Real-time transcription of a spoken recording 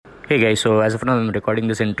Hey guys, so as of now I'm recording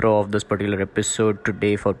this intro of this particular episode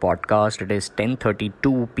today for podcast. It is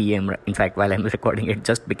 10:32 p.m. In fact, while I'm recording it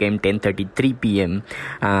just became 10:33 p.m.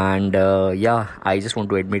 And I just want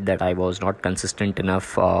to admit that I was not consistent enough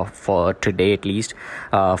for today at least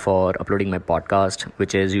for uploading my podcast,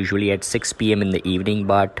 which is usually at 6 p.m. in the evening.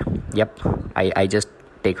 But yep, I just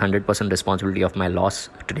take 100% responsibility of my loss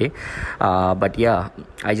today.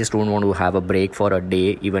 I just don't want to have a break for a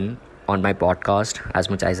day even on my podcast as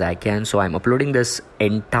much as I can. So I'm uploading this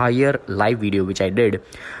entire live video which I did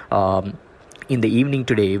in the evening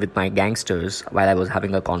today with my gangsters while I was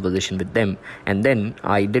having a conversation with them, and then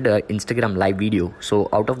I did a Instagram live video. So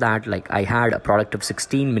out of that, I had a product of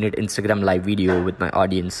 16-minute Instagram live video with my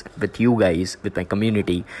audience, with you guys, with my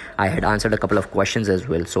community. I had answered a couple of questions as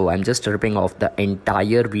well. So I'm just ripping off the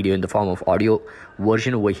entire video in the form of audio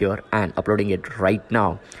version over here and uploading it right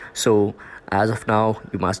now. So as of now,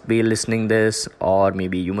 you must be listening this, or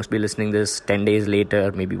maybe you must be listening this 10 days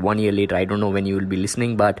later, maybe 1 year later. I don't know when you will be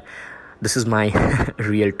listening, but this is my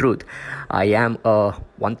real truth. I am a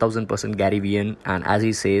 1000% Gary Veean, and as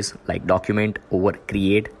he says, document over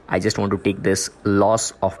create. I just want to take this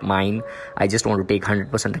loss of mine. I just want to take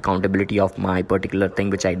 100% accountability of my particular thing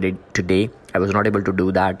which I did today. I was not able to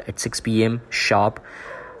do that at 6 p.m. sharp.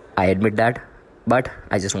 I admit that. But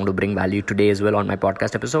I just want to bring value today as well on my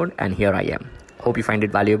podcast episode, and here I am. Hope you find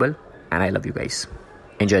it valuable, and I love you guys.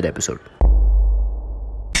 Enjoy the episode.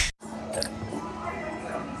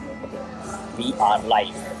 We are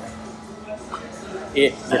live.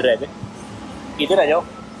 इधर आ जाओ.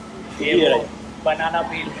 Banana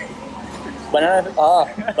peel.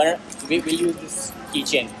 Banana. We will use this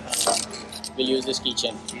keychain.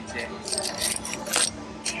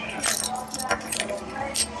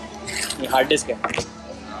 ये hard disk है.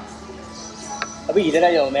 अभी इधर आ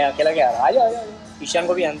जाओ, मैं अकेला क्या आ जाओ. ईशान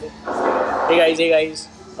को भी आने दो. Hey guys,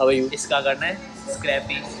 how are you? इसका करना है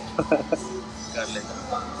स्क्रैपी कर लेता.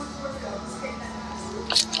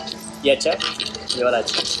 ये अच्छा, ये वाला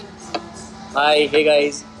अच्छा. Hi, hey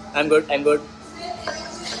guys, I'm good.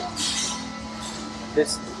 This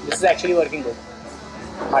is actually working good.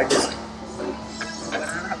 Hard disk.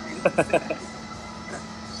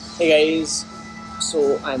 Hey guys. So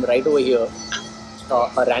I'm right over here,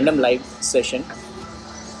 a random live session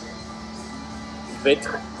with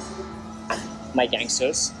my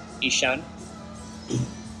gangsters, Ishan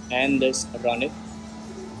and this Ronit,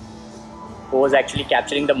 who was actually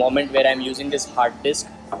capturing the moment where I'm using this hard disk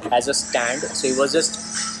as a stand. So he was just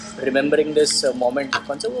remembering this moment.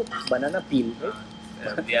 What's a banana peel,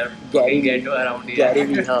 right? We are Gary ghetto around here. Gary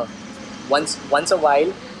Vee, huh? Once a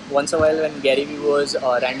while when Gary Vee was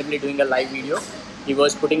randomly doing a live video, he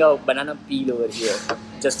was putting a banana peel over here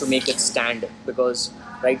just to make it stand, because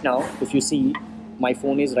right now, if you see, my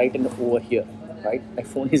phone is right over here, right? My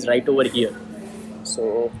phone is right over here.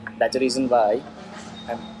 So that's the reason why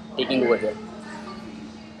I'm taking over here.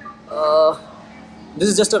 This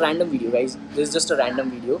is just a random video, guys.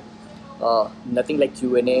 Nothing like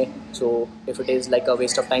Q&A. So if it is like a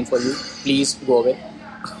waste of time for you, please go away.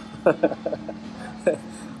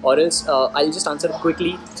 Or else I'll just answer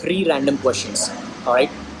quickly 3 random questions.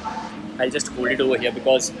 Alright, I'll just hold it over here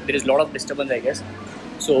because there is a lot of disturbance, I guess.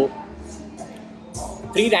 So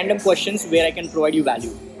 3 random questions where I can provide you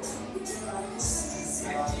value.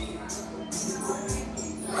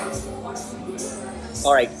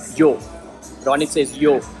 Alright, yo. Ronit says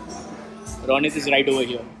yo. Ronit is right over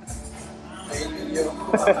here.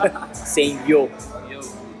 Saying yo.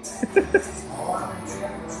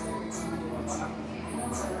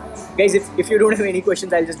 Guys, if you don't have any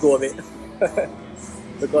questions, I'll just go away.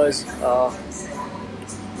 Because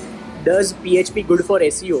does PHP good for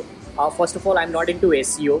SEO? First of all, I'm not into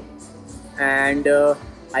SEO, and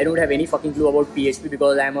I don't have any fucking clue about PHP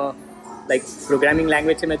because I'm a programming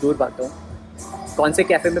language से मैं दूर भागता हूँ. कौन से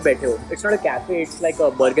cafe में बैठे हो? It's not a cafe, it's like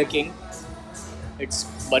a Burger King. It's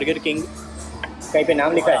Burger King. कहीं पे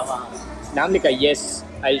नाम लिखा है? Yes,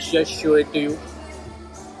 I'll just show it to you.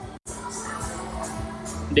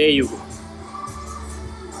 There you go.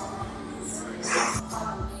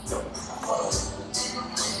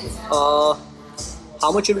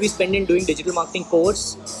 How much should we spend in doing digital marketing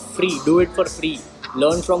course? Free. Do it for free.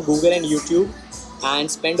 Learn from Google and YouTube and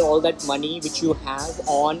spend all that money which you have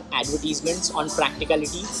on advertisements, on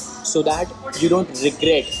practicality, so that you don't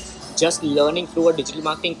regret. Just learning through a digital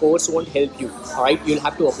marketing course won't help you. Alright, you'll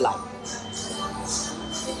have to apply.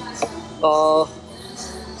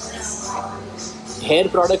 Hair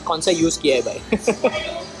product कौन सा use किया है भाई?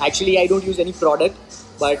 Actually, I don't use any product,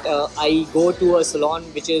 but I go to a salon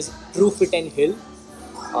which is True Fit and Hill.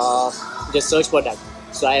 Just search for that.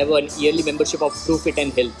 So I have an yearly membership of True Fit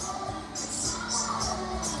and Health.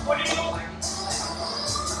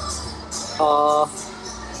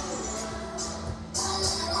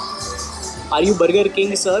 Are you Burger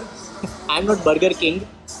King, sir? I'm not Burger King.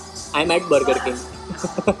 I'm at Burger King.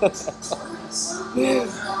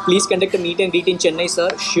 Please conduct a meet and greet in Chennai, sir.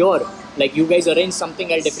 Sure. Like you guys arrange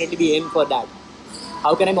something, I'll definitely be in for that.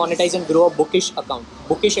 How can I monetize and grow a bookish account?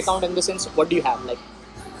 Bookish account in the sense, what do you have? Like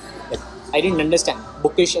I didn't understand.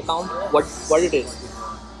 Bookish account, what it is?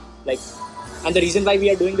 Like, and the reason why we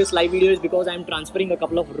are doing this live video is because I'm transferring a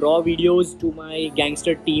couple of raw videos to my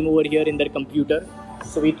gangster team over here in their computer.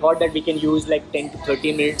 So we thought that we can use like 10 to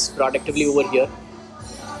 30 minutes productively over here.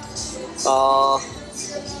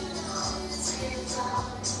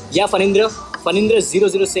 Yeah, Fanindra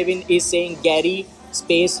 007 is saying Gary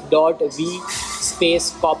space dot v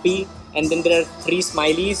space copy, and then there are 3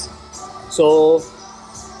 smileys. So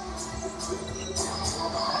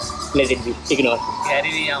let it be. Ignore.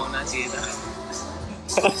 Gary भी यहाँ होना चाहिए था.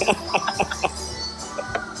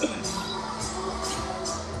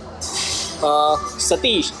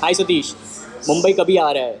 Satish, hi Satish. Mumbai कभी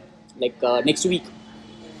आ रहा है? Like next week.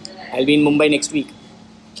 I'll be in Mumbai next week.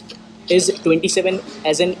 Is 27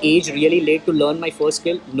 as an age really late to learn my first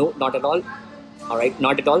skill? No, not at all. Alright,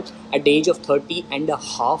 not at all. At the age of 30 and a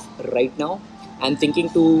half right now, I'm thinking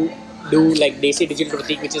to do like Desi Digital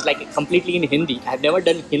Pratik, which is like completely in Hindi. I've never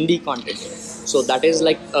done Hindi content. So that is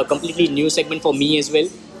like a completely new segment for me as well.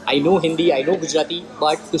 I know Hindi, I know Gujarati,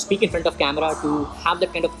 but to speak in front of camera, to have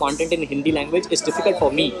that kind of content in Hindi language is difficult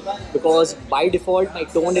for me because by default my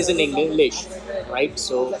tone is in English, right?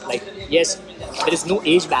 So like yes, there is no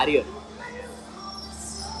age barrier.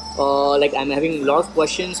 Like I'm having a lot of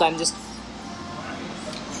questions, so I'm just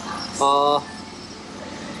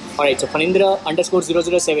alright, so Fanindra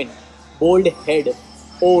 _ 007, bold head,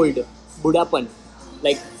 old, Budapan.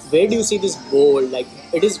 Like where do you see this bold? Like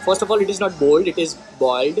it is, first of all, it is not bold, it is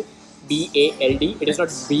bald, BALD, it is not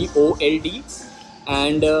BOLD.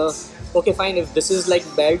 And okay, fine, if this is like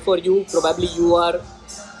bad for you, probably you are,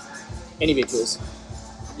 anyway, please.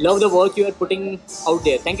 Love the work you are putting out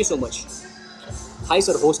there. Thank you so much. Hi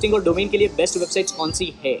sir, hosting और domain के लिए best websites कौन सी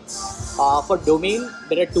है? For domain,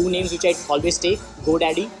 there are 2 names which I always take,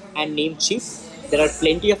 GoDaddy and Namecheap. There are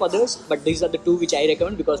plenty of others, but these are the 2 which I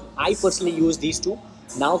recommend because I personally use these 2.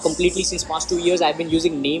 Now completely since past 2 years, I've been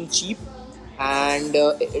using Namecheap, and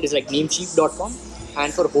it is like namecheap.com.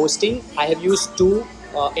 And for hosting, I have used 2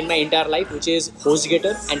 in my entire life, which is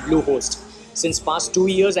HostGator and Bluehost. Since past 2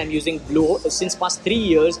 years, I'm using since past 3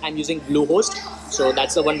 years, I'm using Bluehost. So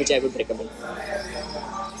that's the one which I would recommend.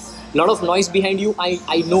 Lot of noise behind you.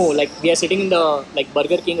 I know, like we are sitting in the like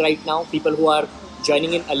Burger King right now. People who are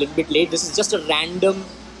joining in a little bit late. This is just a random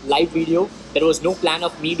live video. There was no plan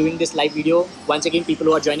of me doing this live video. Once again, people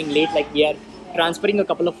who are joining late, like we are transferring a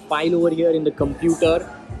couple of files over here in the computer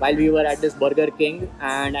while we were at this Burger King,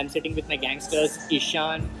 and I'm sitting with my gangsters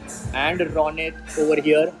Ishan and Ronit over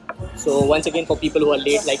here. So once again, for people who are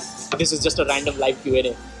late, like this is just a random live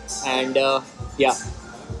Q&A. And yeah.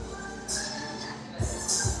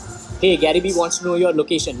 Hey, Gary B wants to know your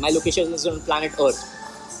location. My location is on planet Earth.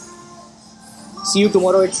 See you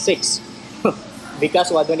tomorrow at 6.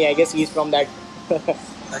 Vikas Wadhwani, I guess he is from that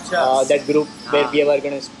that group where we were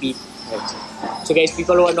going to speak. Right. So guys,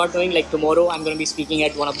 people who are not knowing, like tomorrow I'm going to be speaking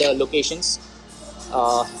at one of the locations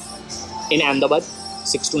in Ahmedabad,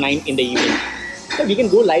 6 to 9 in the evening. So we can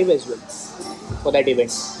go live as well for that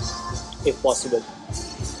event if possible.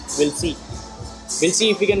 We'll see. We'll see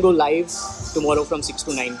if we can go live tomorrow from 6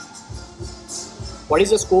 to 9. What is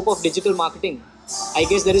the scope of digital marketing? I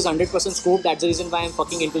guess there is 100% scope. That's the reason why I'm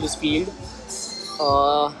fucking into this field.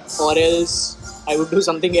 Or else I would do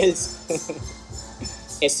something else.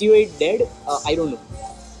 SEO is dead? I don't know.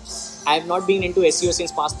 I have not been into SEO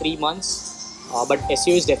since past 3 months. But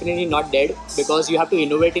SEO is definitely not dead because you have to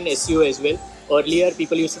innovate in SEO as well. Earlier,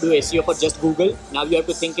 people used to do SEO for just Google. Now you have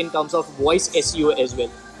to think in terms of voice SEO as well.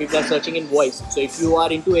 People are searching in voice. So if you are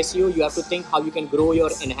into SEO, you have to think how you can grow your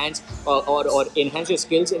enhance your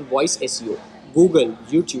skills in voice SEO. Google,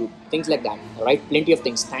 YouTube, things like that. Alright, plenty of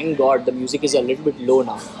things. Thank God the music is a little bit low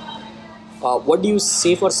now. What do you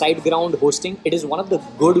say for SiteGround hosting? It is one of the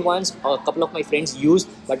good ones a couple of my friends use,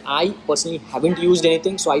 but I personally haven't used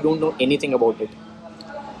anything, so I don't know anything about it.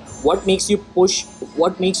 What makes you push?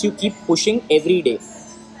 What makes you keep pushing every day?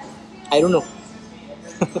 I don't know.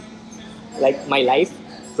 Like my life,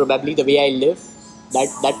 probably the way I live,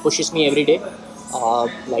 that pushes me every day.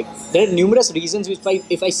 Like there are numerous reasons which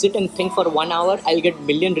if I sit and think for 1 hour, I'll get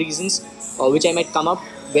million reasons which I might come up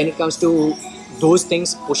when it comes to those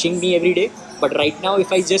things pushing me every day. But right now,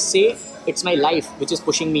 if I just say it's my life which is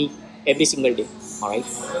pushing me every single day. All right.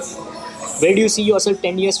 Where do you see yourself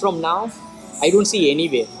 10 years from now? I don't see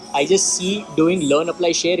anywhere. I just see doing learn,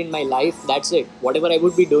 apply, share in my life. That's it. Whatever I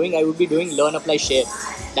would be doing learn, apply, share.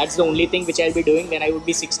 That's the only thing which I'll be doing when I would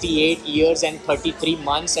be 68 years and 33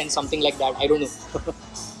 months and something like that. I don't know.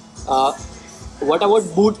 What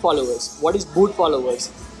about boot followers? What is boot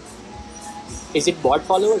followers? Is it bot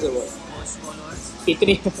followers or what? Most followers.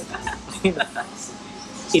 इतनी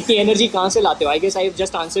इतनी energy कहाँ से लाते हो? I guess I have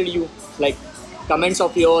just answered you. Like comments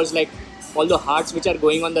of yours, like all the hearts which are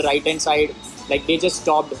going on the right hand side, like they just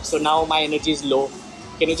stopped. So now my energy is low.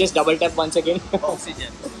 Can you just double tap once again?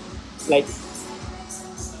 Oxygen. Like,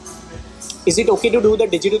 is it okay to do the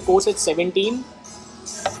digital course at 17?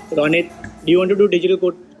 Ronit, do you want to do digital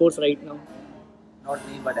course right now? Not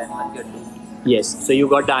me, but anyone can do. Yes, so you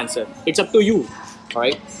got the answer. It's up to you,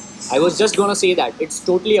 alright? I was just gonna say that. It's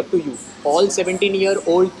totally up to you. All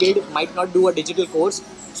 17-year-old kid might not do a digital course,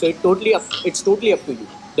 so it's totally up to you.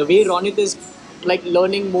 The way Ronit is like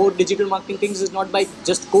learning more digital marketing things is not by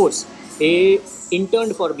just course. He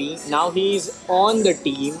interned for me, now he's on the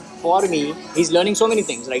team for me. He's learning so many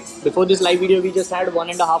things, right? Before this live video, we just had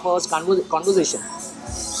 1.5 hours conversation.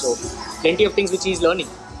 So, plenty of things which he's learning.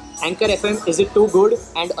 Anchor FM, is it too good?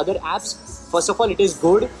 And other apps? First of all, it is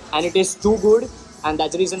good and it is too good, and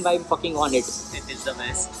that's the reason why I'm fucking on it. It is the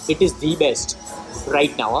best. It is the best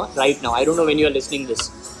right now, huh? Right now. I don't know when you are listening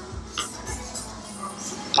this.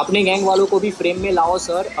 अपने gang वालों को भी frame में लाओ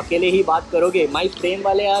sir, अकेले ही बात करोगे. My frame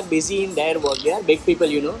वाले are busy in their work. They are big people,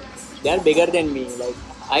 you know. They are bigger than me. Like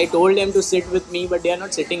I told them to sit with me, but they are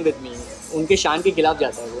not sitting with me. उनके शान के खिलाफ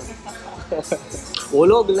जाता है वो. वो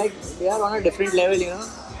लोग like they are on a different level, you know.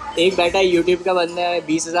 एक बैठा है YouTube का बंदा है,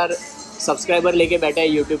 20,000 सब्सक्राइबर लेके बैठा है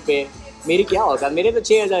YouTube पे. मेरी क्या होगा? मेरे तो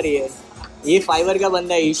 6,000 ही है. ये फाइवर का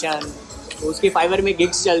बंदा है ईशान, उसके फाइवर में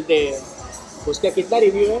गिग्स चलते हैं. उसका कितना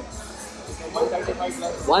रिव्यू है?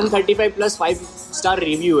 135 प्लस 5-star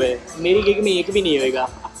रिव्यू है. मेरी गिग में एक भी नहीं होएगा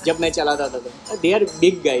जब मैं चलाता था. तो they are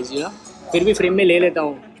big guys, you know. फिर भी फ्रेम में ले लेता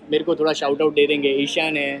हूँ. मेरे को थोड़ा शाउट आउट दे देंगे.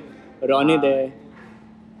 ईशान है, रोनित है.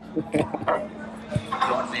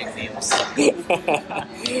 Don't make names.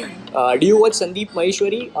 Do you watch Sandeep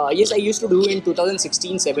Maheshwari? Yes, I used to do in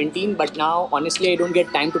 2016-17, but now honestly I don't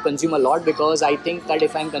get time to consume a lot, because I think that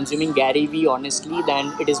if I'm consuming Gary Vee honestly,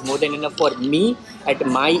 then it is more than enough for me at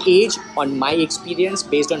my age, on my experience,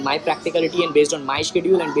 based on my practicality and based on my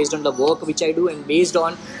schedule and based on the work which I do and based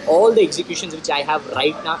on all the executions which I have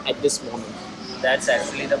right now at this moment. That's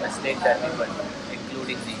actually the mistake that people do,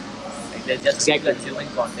 including me. Like they're just Exactly. consuming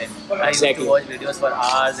content. I used Exactly. to watch videos for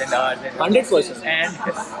hours and hours. And 100%. And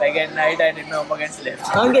like at night, I didn't know again slept.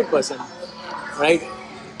 100%. Right?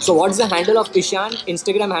 So what's the handle of Ishan?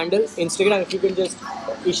 Instagram handle? Instagram, if you can just...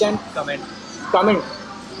 Ishan, comment.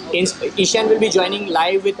 Ishan will be joining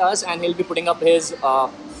live with us and he'll be putting up his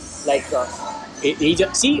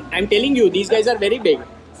see, I'm telling you, these guys are very big.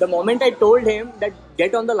 The moment I told him that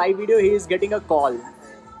get on the live video, he is getting a call.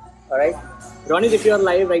 Alright? Ronit, if you are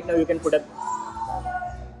live right now, you can put up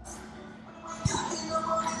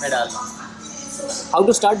मैं डाल how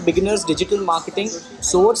to start beginners digital marketing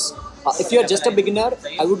source. If you are just a beginner,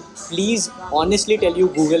 I would please honestly tell you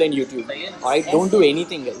Google and YouTube. Alright? Don't do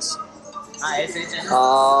anything else. हाँ ऐसे ही चल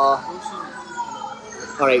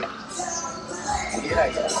Alright.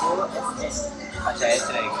 अच्छा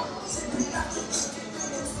ऐसे रहेगा.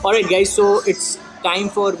 Alright guys, so it's time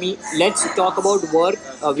for me. Let's talk about work.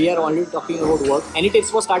 We are already talking about work. Any tips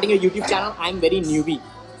for starting a YouTube channel? I'm very newbie.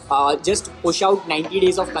 Just push out 90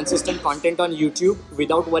 days of consistent content on YouTube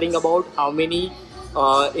without worrying about how many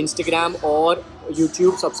Instagram or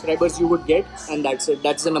YouTube subscribers you would get, and that's it.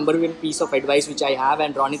 That's the number one piece of advice which I have.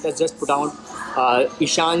 And Ronit has just put out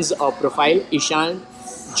Ishan's profile, Ishan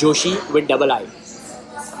Joshi with double I.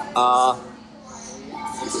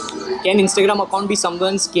 Can Instagram account be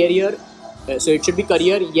someone's career? So it should be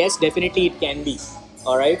career. Yes, definitely it can be.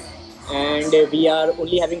 Alright. And we are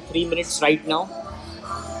only having 3 minutes right now.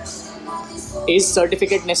 Is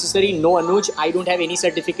certificate necessary? No, Anuj. I don't have any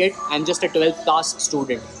certificate. I'm just a 12th class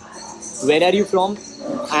student. Where are you from?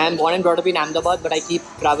 I am born and brought up in Ahmedabad, but I keep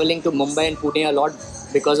traveling to Mumbai and Pune a lot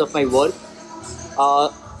because of my work.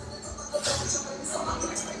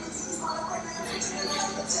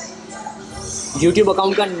 YouTube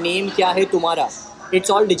account का name क्या है तुम्हारा? It's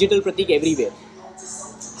all digital Pratik everywhere.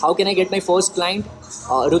 How can I get my first client?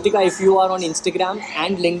 Rutika, if you are on Instagram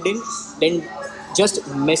and LinkedIn, then just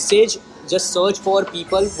search for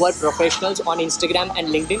people who are professionals on Instagram and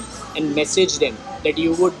LinkedIn and message them that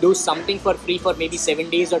you would do something for free for maybe 7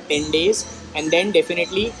 days or 10 days, and then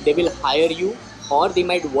definitely they will hire you or they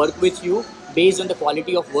might work with you based on the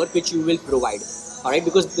quality of work which you will provide. All right,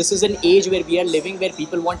 because this is an age where we are living where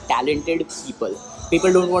people want talented people.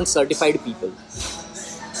 People don't want certified people.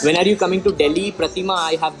 When are you coming to Delhi, Pratima?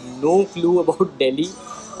 I have no clue about Delhi.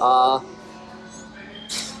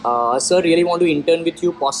 Sir, really want to intern with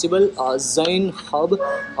you. Possible. Zain Hub.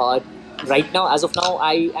 Right now, as of now,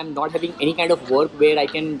 I am not having any kind of work where I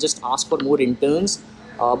can just ask for more interns.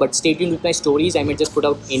 But stay tuned with my stories. I may just put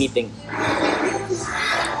out anything.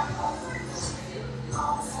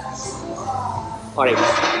 All right.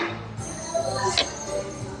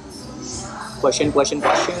 Question. All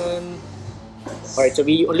right. So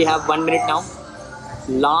we only have 1 minute now.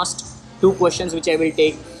 Last 2 questions which I will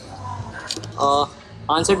take.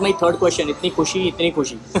 Answered my third question. Itni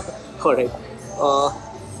khushi. All right.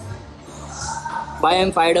 Why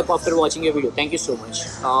I'm fired up after watching your video. Thank you so much.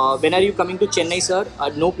 When are you coming to Chennai, sir?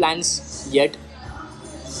 No plans yet.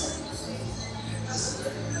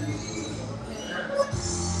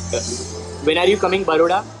 When are you coming,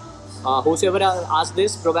 Baroda? Whosoever asked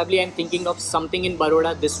this, probably I'm thinking of something in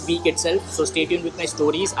Baroda this week itself. So stay tuned with my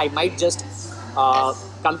stories. I might just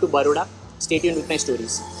come to Baroda. Stay tuned with my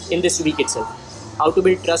stories in this week itself. How to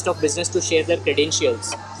build trust of business to share their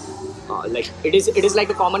credentials. It is like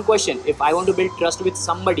a common question. If I want to build trust with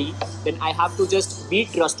somebody, then I have to just be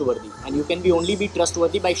trustworthy, and you can only be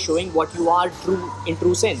trustworthy by showing what you are in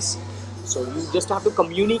true sense. So you just have to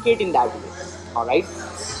communicate in that way. All right.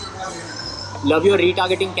 Love your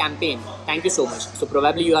retargeting campaign. Thank you so much. So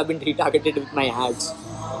probably you have been retargeted with my ads.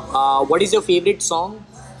 What is your favorite song?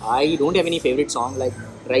 I don't have any favorite song. Like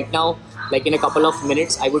right now, like in a couple of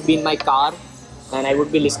minutes, I would be in my car and I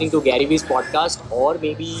would be listening to Gary Vee's podcast, or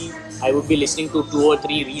maybe I would be listening to 2 or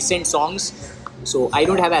 3 recent songs. So I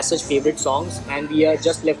don't have as such favorite songs, and we are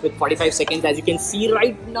just left with 45 seconds. As you can see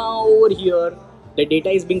right now over here, the data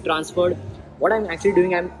is being transferred. What I'm actually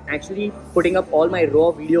doing, I'm actually putting up all my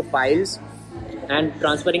raw video files and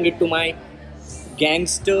transferring it to my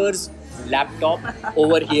gangster's laptop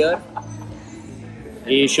over here.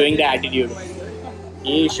 He is showing the attitude.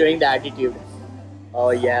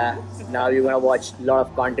 Oh yeah, now you're gonna watch a lot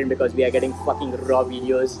of content because we are getting fucking raw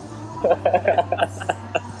videos.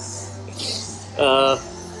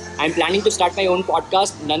 I'm planning to start my own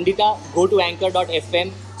podcast. Nandita, go to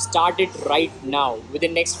anchor.fm, start it right now.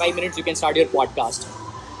 Within next 5 minutes, you can start your podcast.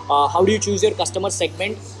 How do you choose your customer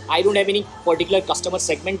segment? I don't have any particular customer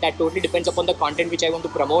segment. That totally depends upon the content which I want to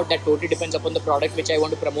promote. That totally depends upon the product which I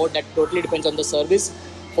want to promote. That totally depends on the service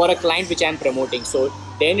for a client which I am promoting. So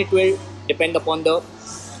then it will depend upon the,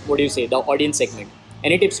 the audience segment.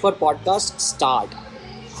 Any tips for podcast? Start.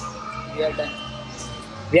 We are done.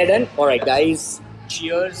 We are done? Alright guys,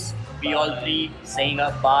 cheers. We all 3 saying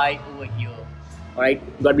a bye over here. Alright,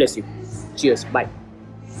 God bless you. Cheers, bye.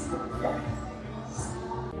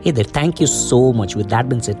 Hey there, thank you so much. With that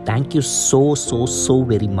being said, thank you so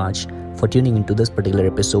very much for tuning into this particular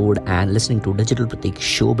episode and listening to Digital Pratik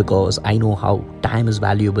show, because I know how time is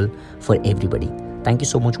valuable for everybody. Thank you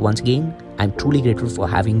so much once again. I'm truly grateful for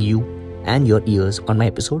having you and your ears on my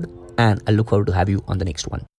episode, and I look forward to have you on the next one.